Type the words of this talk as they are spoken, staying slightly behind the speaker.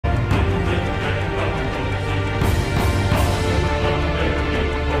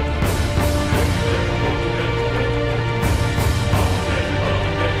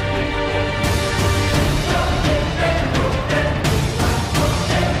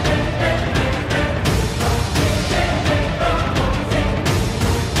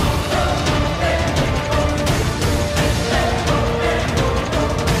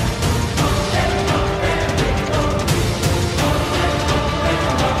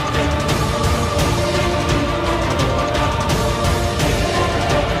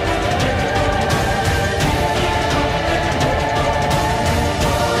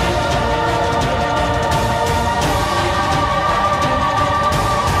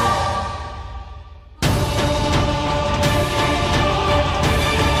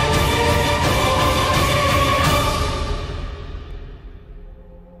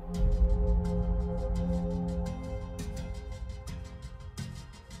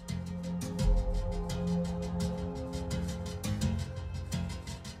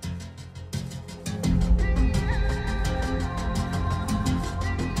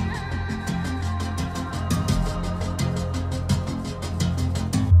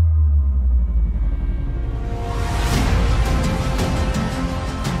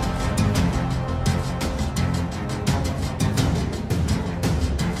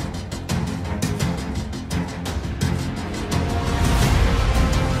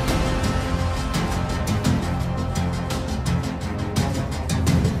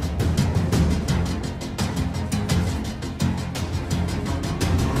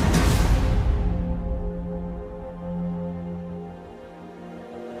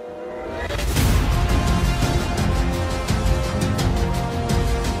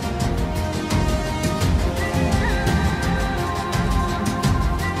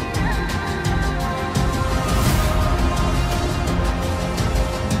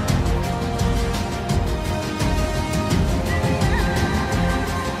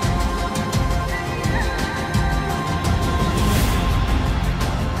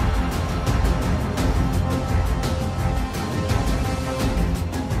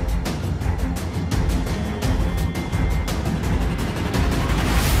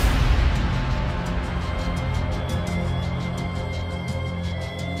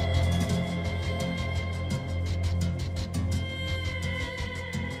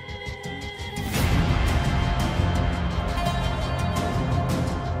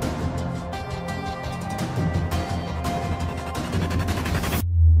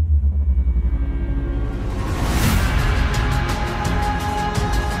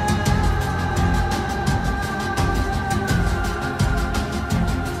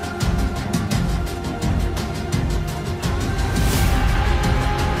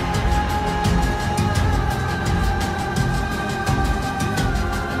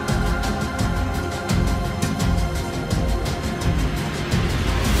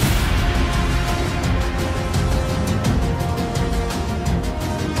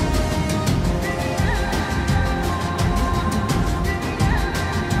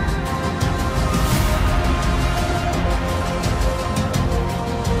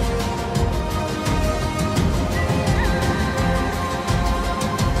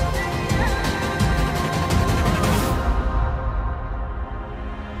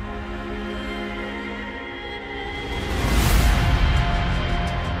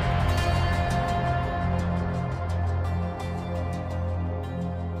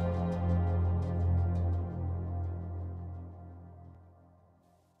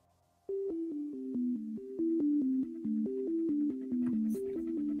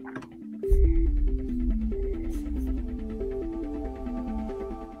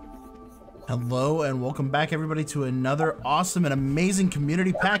Hello and welcome back everybody to another awesome and amazing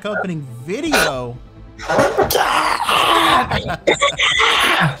community pack opening video.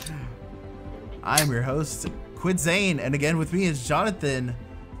 I'm your host, Quidd Zane, and again with me is Jonathan.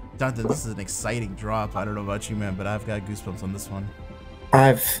 Jonathan, this is an exciting drop. I don't know about you, man, but I've got goosebumps on this one.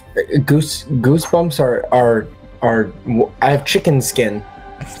 I've goosebumps are I have chicken skin.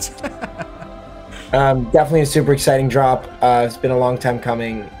 Definitely a super exciting drop. It's been a long time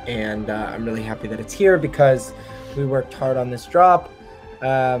coming, and I'm really happy that it's here because we worked hard on this drop.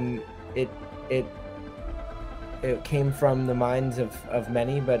 It came from the minds of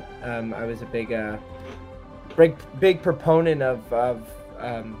many, but I was a big proponent of.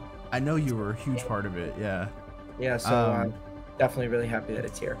 I know you were a huge part of it. Yeah. Yeah. So definitely really happy that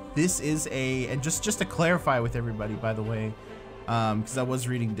it's here. This is and just to clarify with everybody, by the way, because I was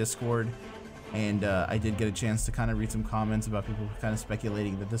reading Discord. And I did get a chance to kind of read some comments about people kind of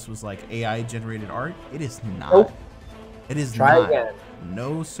speculating that this was like AI generated art. It is not. Nope. It is Try not. again.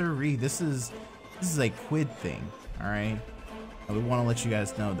 No siree. This is a Quidd thing. All right. And we want to let you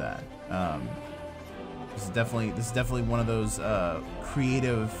guys know that. This is definitely one of those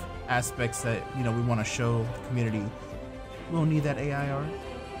creative aspects that we want to show the community. We don't need that AI art.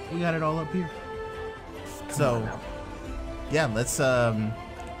 We got it all up here. So yeah, let's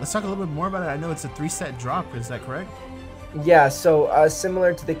talk a little bit more about it. I know it's a 3-set drop. Is that correct? Yeah, so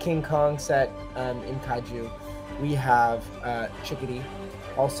similar to the King Kong set in Kaiju, we have Chickadee,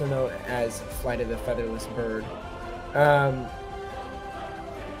 also known as Flight of the Featherless Bird. Let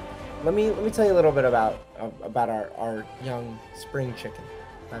me tell you a little bit about our young spring chicken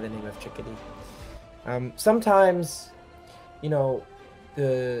by the name of Chickadee. Sometimes,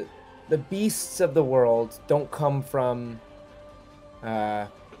 the beasts of the world don't come from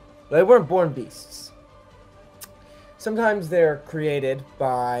they weren't born beasts. Sometimes they're created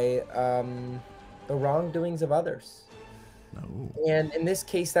by the wrongdoings of others. No. And in this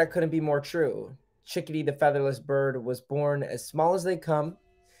case, that couldn't be more true. Chickadee, the featherless bird, was born as small as they come,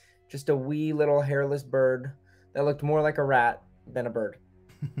 just a wee little hairless bird that looked more like a rat than a bird.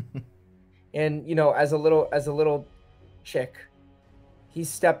 And as a little chick, he's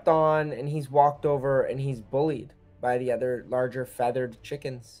stepped on and he's walked over and he's bullied by the other larger feathered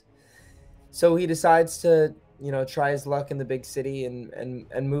chickens. So he decides to, try his luck in the big city and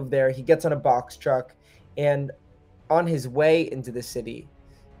move there. He gets on a box truck, and on his way into the city,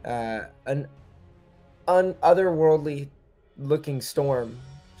 an otherworldly looking storm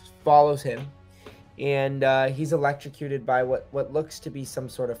follows him, and he's electrocuted by what looks to be some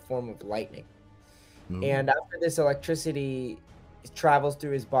sort of form of lightning. Ooh. And after this electricity travels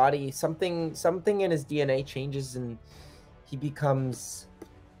through his body, something in his DNA changes, and he becomes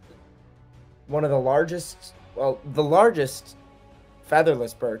one of the largest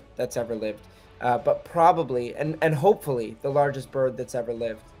featherless bird that's ever lived, but probably and hopefully the largest bird that's ever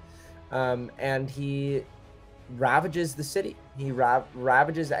lived. And he ravages the city. He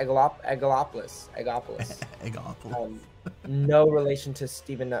ravages Eggopolis. Eggopolis. No relation to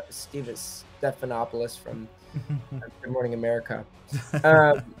Stephanopoulos from Good Morning America.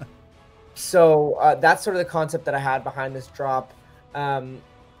 So that's sort of the concept that I had behind this drop.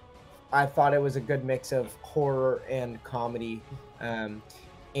 I thought it was a good mix of horror and comedy. And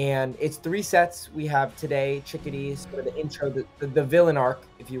it's 3 sets we have today. Chickadee, sort of the intro, the villain arc,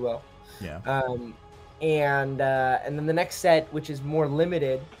 if you will. Yeah. And then the next set, which is more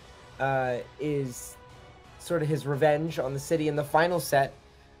limited, is sort of his revenge on the city. And the final set,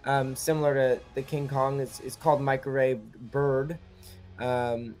 similar to the King Kong, is called Microwave Bird.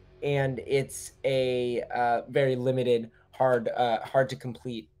 And it's a very limited, hard to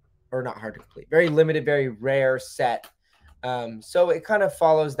complete, or not hard to complete, very limited, very rare set. So it kind of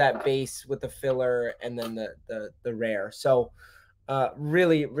follows that base with the filler and then the rare. So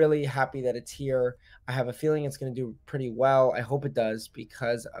really, really happy that it's here. I have a feeling it's going to do pretty well. I hope it does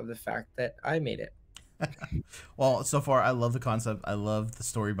because of the fact that I made it. Well, so far, I love the concept. I love the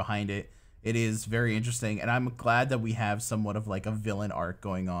story behind it. It is very interesting, and I'm glad that we have somewhat of like a villain arc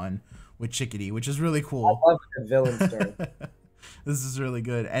going on with Chickadee, which is really cool. I love the villain story. This is really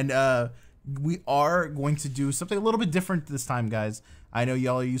good, and we are going to do something a little bit different this time, guys. I know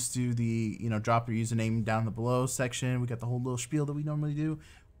y'all are used to the drop your username down in the below section. We got the whole little spiel that we normally do.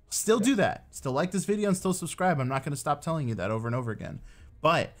 Still do that. Still like this video and still subscribe. I'm not going to stop telling you that over and over again.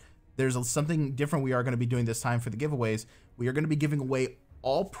 But there's something different we are going to be doing this time for the giveaways. We are going to be giving away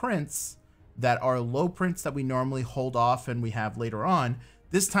all prints that are low prints that we normally hold off and we have later on.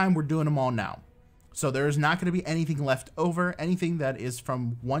 This time we're doing them all now. So there's not going to be anything left over. Anything that is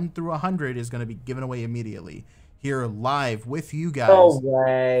from 1 through 100 is going to be given away immediately here live with you guys. No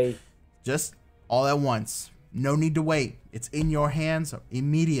way. just all at once. No need to wait. It's in your hands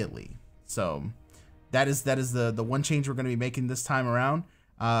immediately. So that is the one change we're going to be making this time around.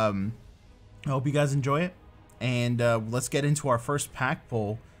 I hope you guys enjoy it. And let's get into our first pack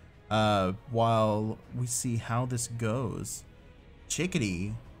pull while we see how this goes.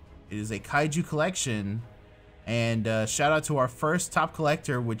 Chickadee, it is a kaiju collection. And shout out to our first top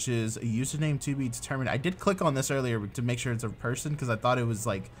collector, which is a username to be determined. I did click on this earlier to make sure it's a person because I thought it was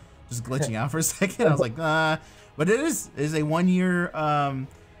like just glitching out for a second. I was like, but it is a 1 year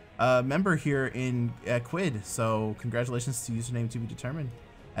member here in Quidd. So congratulations to username to be determined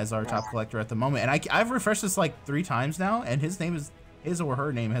as our top collector at the moment. And I've refreshed this like 3 times now, and his or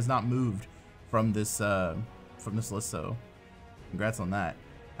her name has not moved from this list. So congrats on that.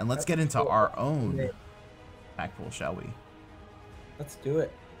 And let's get into our own pack pull, shall we? Let's do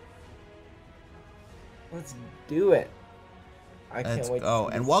it. Let's do it. I can't wait. Oh,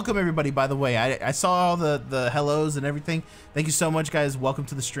 and welcome everybody, by the way. I saw all the hellos and everything. Thank you so much, guys. Welcome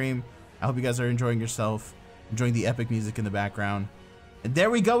to the stream. I hope you guys are enjoying yourself, enjoying the epic music in the background. And there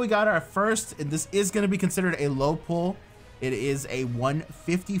we go. We got our first, and this is going to be considered a low pull. It is a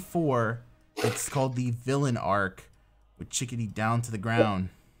 154. It's called the Villain Arc with Chickadee down to the ground.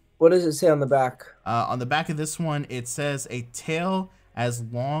 What does it say on the back? On the back of this one, it says a tale as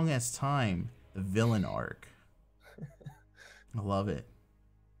long as time, the Villain Arc. I love it.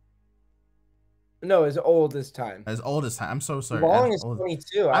 No, as old as time. As old as time. I'm so sorry. Long is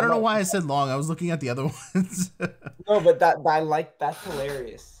 22. I don't know why I said long. I was looking at the other ones. No, but that's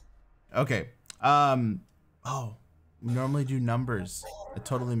hilarious. Okay. Oh, we normally do numbers. I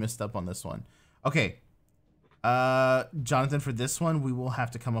totally messed up on this one. Okay. Jonathan, for this one, we will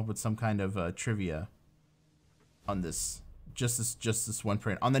have to come up with some kind of trivia on this. Just this one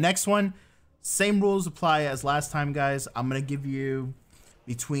print. On the next one, same rules apply as last time, guys. I'm gonna give you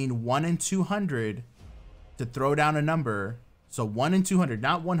between 1 and 200 to throw down a number. So 1 and 200,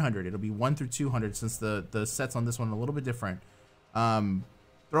 not 100. It'll be 1 through 200 since the sets on this one are a little bit different.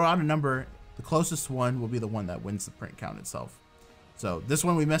 Throw out a number. The closest one will be the one that wins the print count itself. So this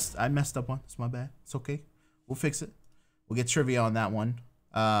one I messed up on. It's my bad. It's okay. We'll fix it. We'll get trivia on that one,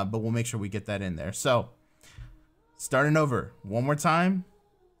 but we'll make sure we get that in there. So starting over one more time.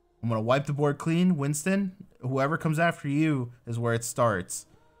 I'm gonna wipe the board clean. Winston, whoever comes after you is where it starts.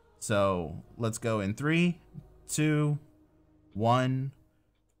 So let's go in 3, 2, 1.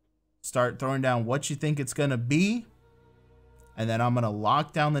 Start throwing down what you think it's gonna be, and then I'm gonna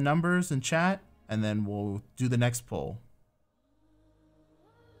lock down the numbers in chat, and then we'll do the next poll.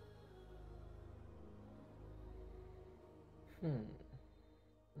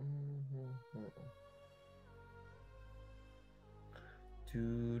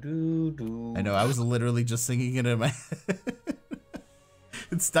 I know, I was literally just singing it in my head.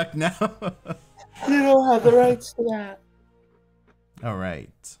 It's stuck now. You don't have the rights to that. All right.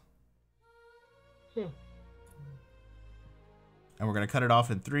 And we're going to cut it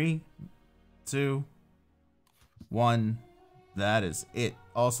off in 3, 2, 1. That is it.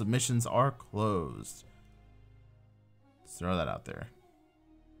 All submissions are closed. Let's throw that out there.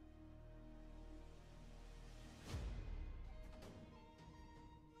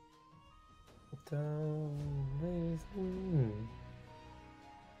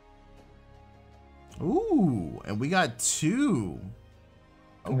 Ooh, and we got 2.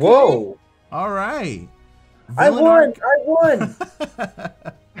 Okay. Whoa. All right. I won.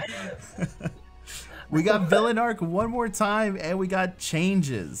 We got Villain Arc one more time, and we got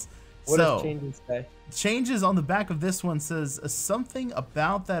changes. What does changes say? Changes on the back of this one says something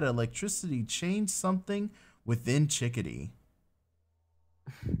about that electricity changed something within Chickadee.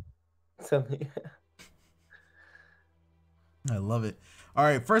 Something. I love it. All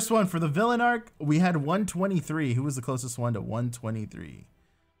right, first one for the Villain Arc, we had 123. Who was the closest one to 123?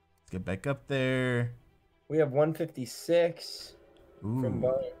 Let's get back up there. We have 156 from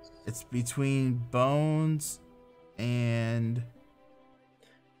Bones. It's between Bones and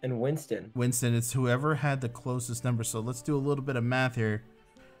Winston. Winston, it's whoever had the closest number. So let's do a little bit of math here.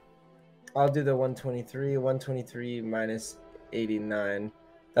 I'll do the 123. 123 minus 89.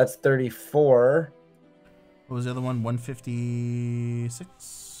 That's 34. What was the other one?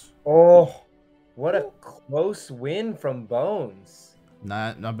 156. Oh, what a close win from Bones.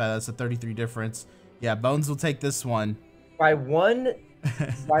 Not bad. That's a 33 difference. Yeah, Bones will take this one. By one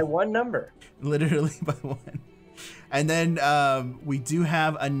number. Literally by 1. And then we do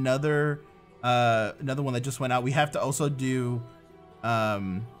have another one that just went out. We have to also do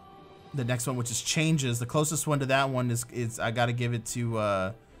the next one, which is changes. The closest one to that one is I got to give it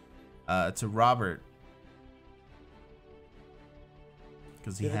to Robert.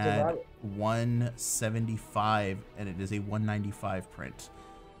 because he Give it to had Robert. 175 and it is a 195 print.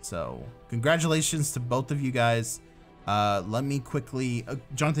 So congratulations to both of you guys. Let me quickly,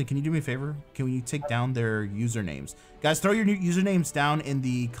 Jonathan, can you do me a favor? Can you take down their usernames? Guys, throw your usernames down in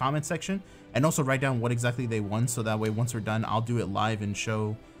the comment section and also write down what exactly they won. So that way, once we're done, I'll do it live and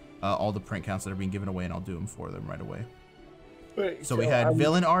show all the print counts that are being given away, and I'll do them for them right away. Wait, So we had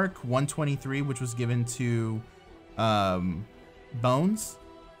Villain Arc 123, which was given to Bones,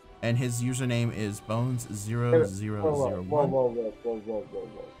 and his username is Bones0001. Whoa.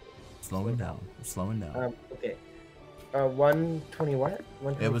 Slowing down. I'm slowing down. Okay. 120 what?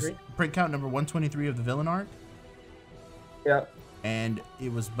 123? It was print count number 123 of the Villain Arc. Yep. And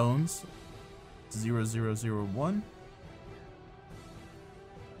it was Bones 0001.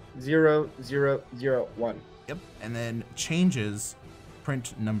 0001. Yep. And then Changes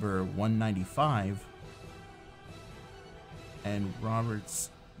print number 195. And Robert's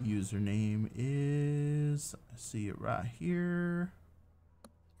username is, I see it right here.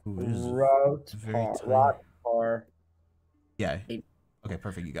 Who is Rotpar. Yeah. Okay,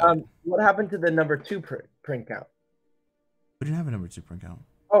 perfect. You got it. What happened to the number 2 print count? We didn't have a number 2 print count.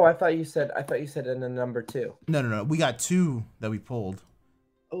 Oh, I thought you said in a number 2. No. We got 2 that we pulled.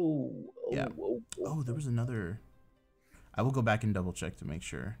 Oh. Yeah. Oh, there was another. I will go back and double check to make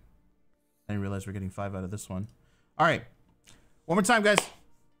sure. I didn't realize we're getting 5 out of this one. All right. One more time, guys.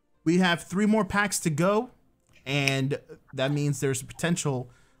 We have 3 more packs to go, and that means there's a potential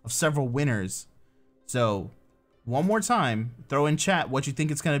of several winners. So, one more time, throw in chat what you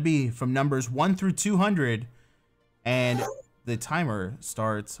think it's going to be from numbers 1 through 200, and the timer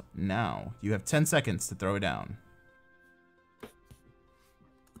starts now. You have 10 seconds to throw it down.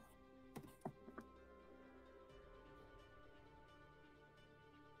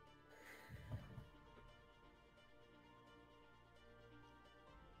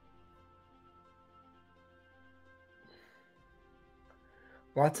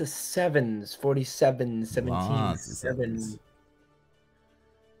 Lots of 7s. 47, 17, Lots of 7. sevens.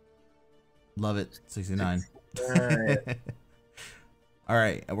 Love it. 69. All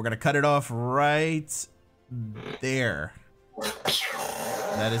right, and we're gonna cut it off right there.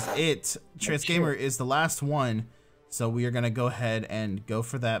 That is it. Transgamer is the last one, so we are gonna go ahead and go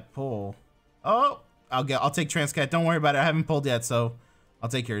for that pull. Oh, I'll take Transcat. Don't worry about it. I haven't pulled yet, so I'll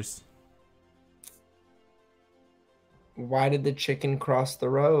take yours. Why did the chicken cross the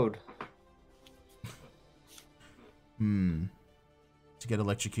road? To get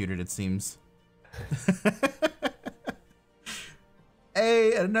electrocuted, it seems.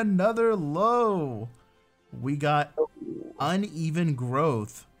 Hey, and another low. We got Uneven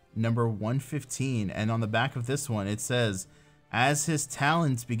Growth, number 115. And on the back of this one, it says, as his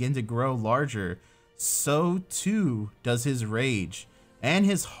talons begin to grow larger, so too does his rage and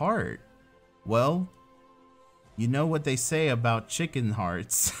his heart. Well, you know what they say about chicken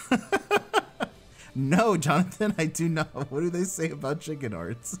hearts. No, Jonathan, I do not. What do they say about chicken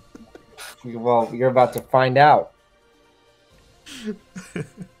hearts? Well, you're about to find out.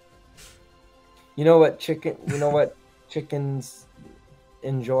 You know what chickens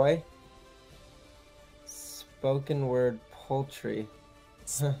enjoy? Spoken word poultry.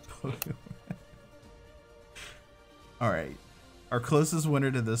 All right. Our closest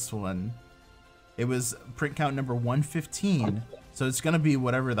winner to this one, it was print count number 115. So it's going to be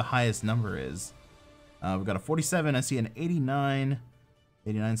whatever the highest number is. We've got a 47. I see an 89.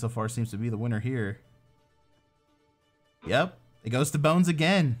 89 so far seems to be the winner here. Yep. It goes to Bones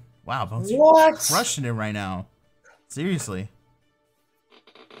again. Wow, Bones is crushing it right now. Seriously.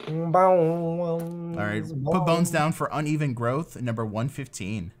 All right. Put Bones down for Uneven Growth, number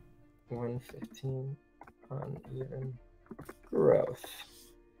 115. 115. Uneven Growth.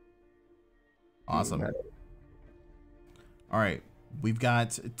 Awesome. All right. We've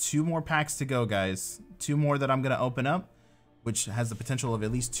got 2 more packs to go, guys. 2 more that I'm going to open up, which has the potential of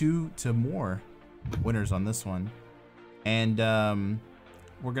at least 2 to more winners on this one. And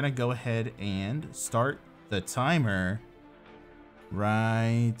we're going to go ahead and start the timer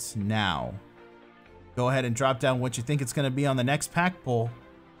right now. Go ahead and drop down what you think it's going to be on the next pack pull,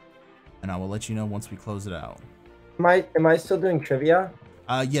 and I will let you know once we close it out. Am I still doing trivia?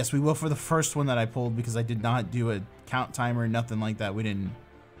 Yes, we will for the first one that I pulled, because I did not do a count timer, nothing like that. We didn't.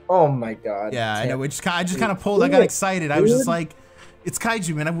 Oh my god. Yeah, I know. I just kind of pulled. I got excited. I was just like, it's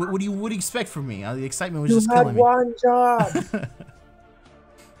kaiju, man. What do you expect from me? The excitement was just killing me. You had one job.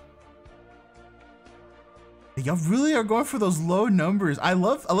 Y'all really are going for those low numbers. I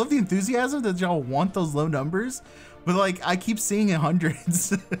love the enthusiasm that y'all want those low numbers, but like I keep seeing in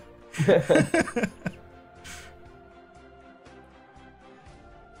hundreds.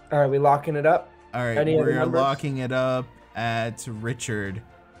 All right, we locking it up. All right, Any other we're numbers? locking it up at Richard.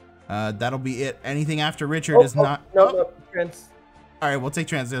 That'll be it. Anything after Richard is not. No, Trans. All right, we'll take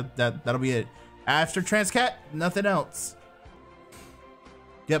trans. That'll be it. After Transcat, nothing else.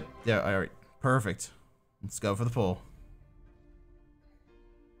 Yep. Yeah. All right. Perfect. Let's go for the pull.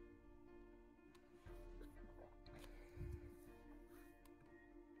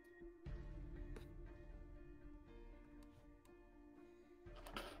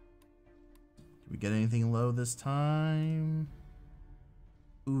 Did we get anything low this time?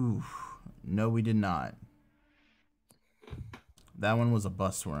 Ooh, no, we did not. That one was a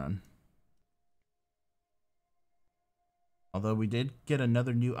bust run. Although we did get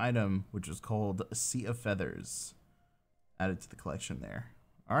another new item, which was called Sea of Feathers. Added to the collection there.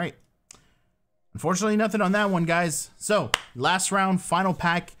 All right. Unfortunately, nothing on that one, guys. So, last round, final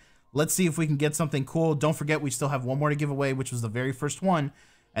pack. Let's see if we can get something cool. Don't forget, we still have one more to give away, which was the very first one.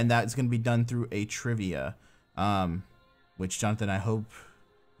 And that is going to be done through a trivia. Which, Jonathan, I hope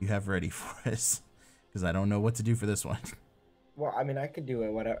you have ready for us. Because I don't know what to do for this one. Well, I mean, I could do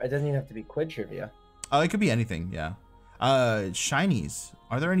it. Whatever. It doesn't even have to be Quidd trivia. Oh, it could be anything, yeah. Shinies.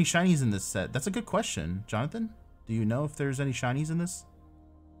 Are there any shinies in this set? That's a good question. Jonathan, do you know if there's any shinies in this?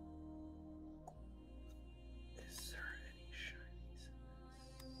 Is there any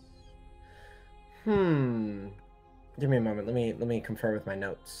shinies in this? Give me a moment. Let me confer with my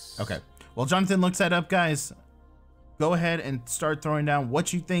notes. Okay. Well, Jonathan looks that up, guys. Go ahead and start throwing down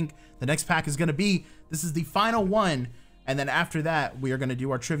what you think the next pack is going to be. This is the final one. And then after that, we are going to do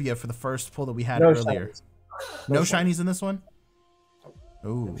our trivia for the first pull that we had earlier. Shinies. No shinies in this one?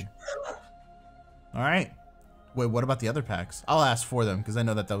 Ooh. All right. Wait, what about the other packs? I'll ask for them because I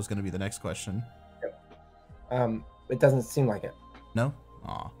know that was going to be the next question. Yep. It doesn't seem like it. No?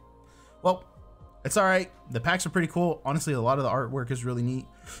 Aw. Well, it's all right. The packs are pretty cool. Honestly, a lot of the artwork is really neat.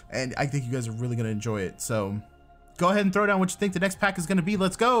 And I think you guys are really going to enjoy it. So go ahead and throw down what you think the next pack is going to be.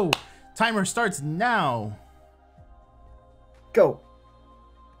 Let's go. Timer starts now. Go.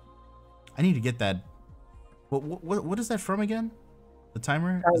 I need to get that. What is that from again? The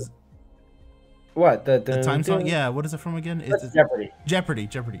timer? What? The time song? Yeah, what is it from again? It's Jeopardy.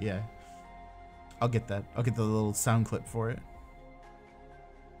 Jeopardy, yeah. I'll get that. I'll get the little sound clip for it.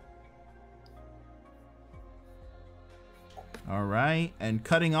 All right, and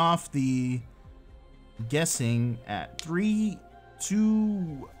cutting off the guessing at 3,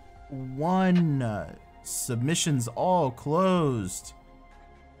 2, 1. Submissions all closed.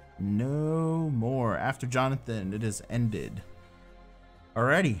 No more. After Jonathan, it is ended.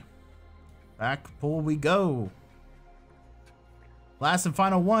 Alrighty. Back pull we go. Last and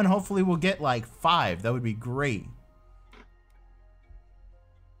final one. Hopefully we'll get like 5. That would be great.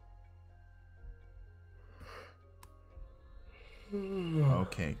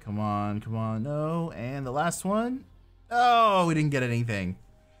 Okay, come on, come on. No. And the last one. Oh, we didn't get anything.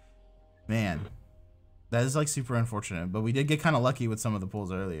 Man. That is like super unfortunate, but we did get kind of lucky with some of the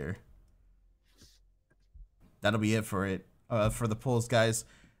pulls earlier. That'll be it for it, for the pulls, guys.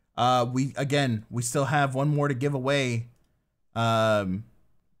 We still have one more to give away. Jonathan,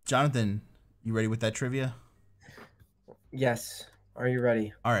 you ready with that trivia? Yes. Are you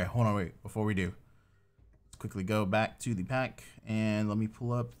ready? All right, hold on, wait. Before we do, let's quickly go back to the pack and let me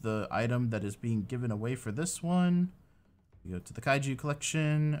pull up the item that is being given away for this one. We go to the Kaiju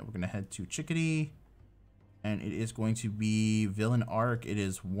collection. We're gonna head to Chickadee. And it is going to be Villain Arc. It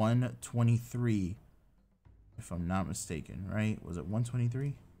is 123. If I'm not mistaken, right? Was it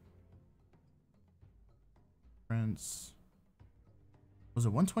 123? Friends. Was it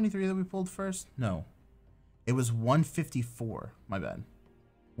 123 that we pulled first? No. It was 154. My bad.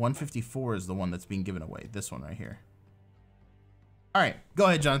 154 is the one that's being given away. This one right here. All right. Go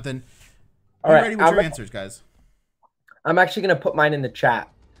ahead, Jonathan. Are you ready with your answers, guys? I'm actually going to put mine in the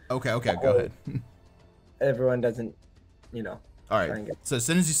chat. Okay, go ahead. Everyone doesn't, you know. All right. So as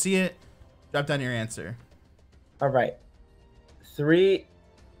soon as you see it, drop down your answer. All right. 3,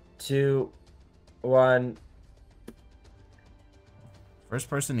 2, 1. First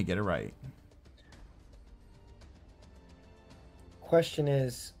person to get it right. Question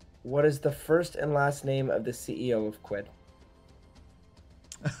is, what is the first and last name of the CEO of Quidd?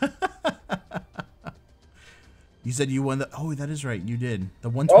 You said you won the... Oh, that is right. You did. The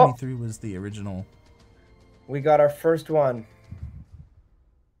 123 was the original. We got our first one.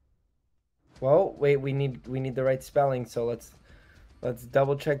 Well, wait, we need the right spelling, so let's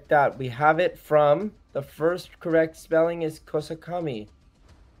double check that. We have it from the first correct spelling is Kosakami.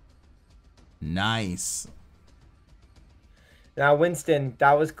 Nice. Now, Winston,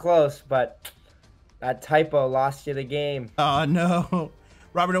 that was close, but that typo lost you the game. Oh no.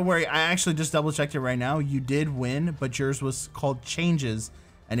 Robert, don't worry. I actually just double checked it right now. You did win, but yours was called Changes,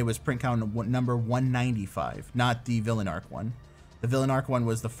 and it was print count number 195, not the Villain Arc one. The Villain Arc one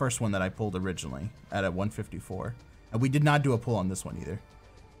was the first one that I pulled originally at a 154. And we did not do a pull on this one either.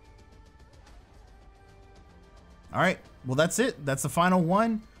 All right. Well, that's it. That's the final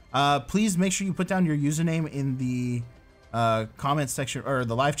one. Please make sure you put down your username in the comments section or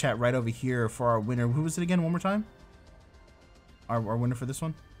the live chat right over here for our winner. Who was it again? One more time. Our winner for this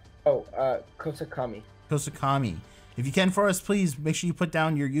one? Oh, Kosakami. Kosakami. If you can for us, please make sure you put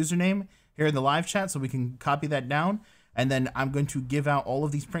down your username here in the live chat so we can copy that down. And then I'm going to give out all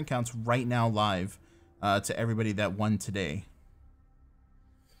of these print counts right now live to everybody that won today.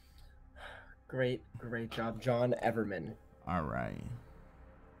 Great job, John Everman. All right.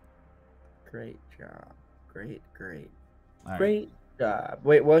 Great job. Great All right. job.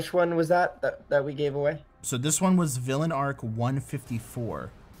 Wait, which one was that we gave away? So this one was Villain Arc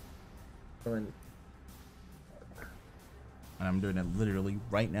 154. Villain. And I'm doing it literally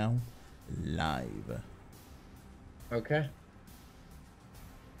right now, live. Okay.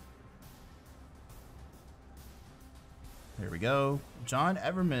 There we go. John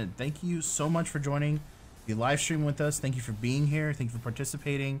Everman, thank you so much for joining the live stream with us. Thank you for being here. Thank you for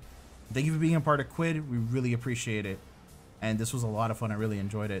participating. Thank you for being a part of Quidd. We really appreciate it. And this was a lot of fun. I really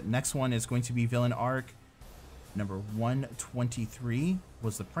enjoyed it. Next one is going to be Villain Arc number 123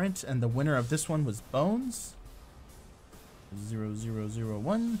 was the print. And the winner of this one was Bones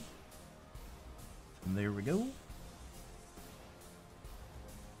 0001. And there we go.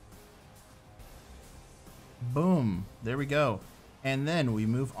 Boom. There we go. And then we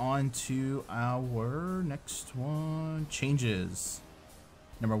move on to our next one. Changes.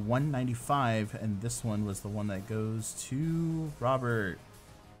 Number 195. And this one was the one that goes to Robert.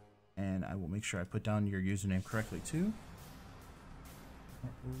 And I will make sure I put down your username correctly too.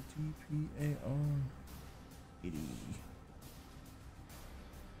 ROTPAO80.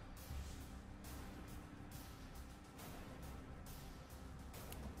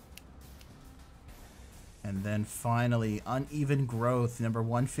 And then finally, Uneven Growth, number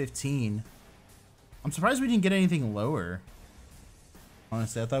 115. I'm surprised we didn't get anything lower.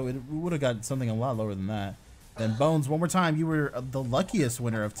 Honestly, I thought we would have got something a lot lower than that. Then Bones, one more time, you were the luckiest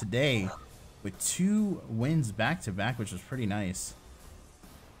winner of today with 2 wins back to back, which was pretty nice.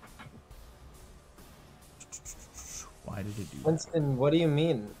 Why did it do that? Winston, what do you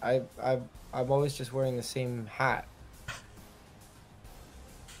mean? I'm always just wearing the same hat.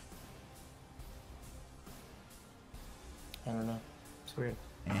 I don't know. It's weird.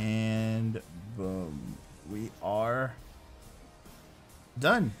 And boom, we are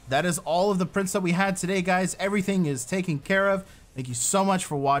done. That is all of the prints that we had today, guys. Everything is taken care of. Thank you so much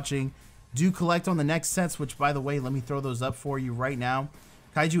for watching. Do collect on the next sets, which, by the way, let me throw those up for you right now.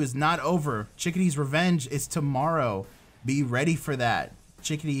 Kaiju is not over. Chickadee's revenge is tomorrow. Be ready for that.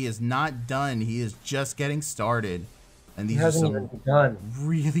 Chickadee is not done. He is just getting started. And these are some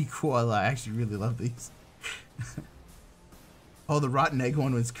really cool. I actually really love these. Oh, the rotten egg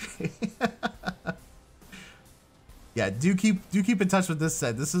one was great. Yeah, do keep in touch with this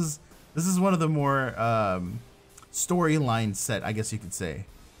set. This is one of the more storyline set, I guess you could say.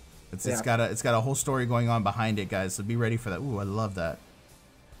 It's got a whole story going on behind it, guys. So be ready for that. Ooh, I love that.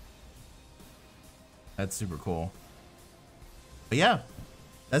 That's super cool. But yeah,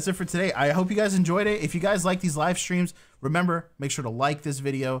 that's it for today. I hope you guys enjoyed it. If you guys like these live streams, remember, make sure to like this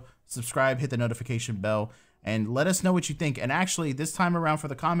video, subscribe, hit the notification bell, and let us know what you think. And actually, this time around for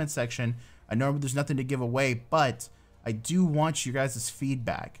the comment section, I know there's nothing to give away, but I do want you guys'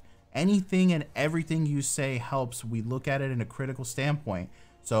 feedback. Anything and everything you say helps. We look at it in a critical standpoint.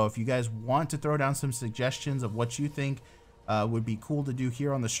 So if you guys want to throw down some suggestions of what you think would be cool to do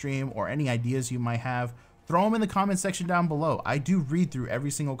here on the stream, or any ideas you might have, throw them in the comment section down below. I do read through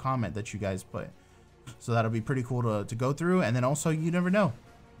every single comment that you guys put. So that'll be pretty cool to go through. And then also, you never know,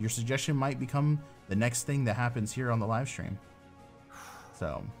 your suggestion might become the next thing that happens here on the live stream.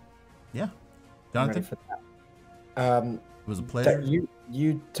 So, yeah. Jonathan, it was a pleasure.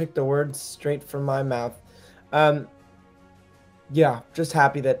 You took the words straight from my mouth. Yeah, just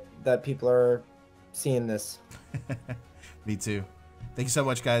happy that people are seeing this. Me too. Thank you so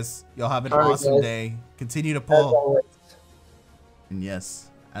much, guys. Y'all have an awesome day. Continue to pull. And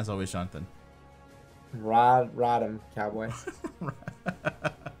yes, as always, Jonathan. Rod him, cowboy.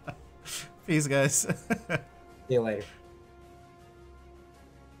 Peace, guys. See you later.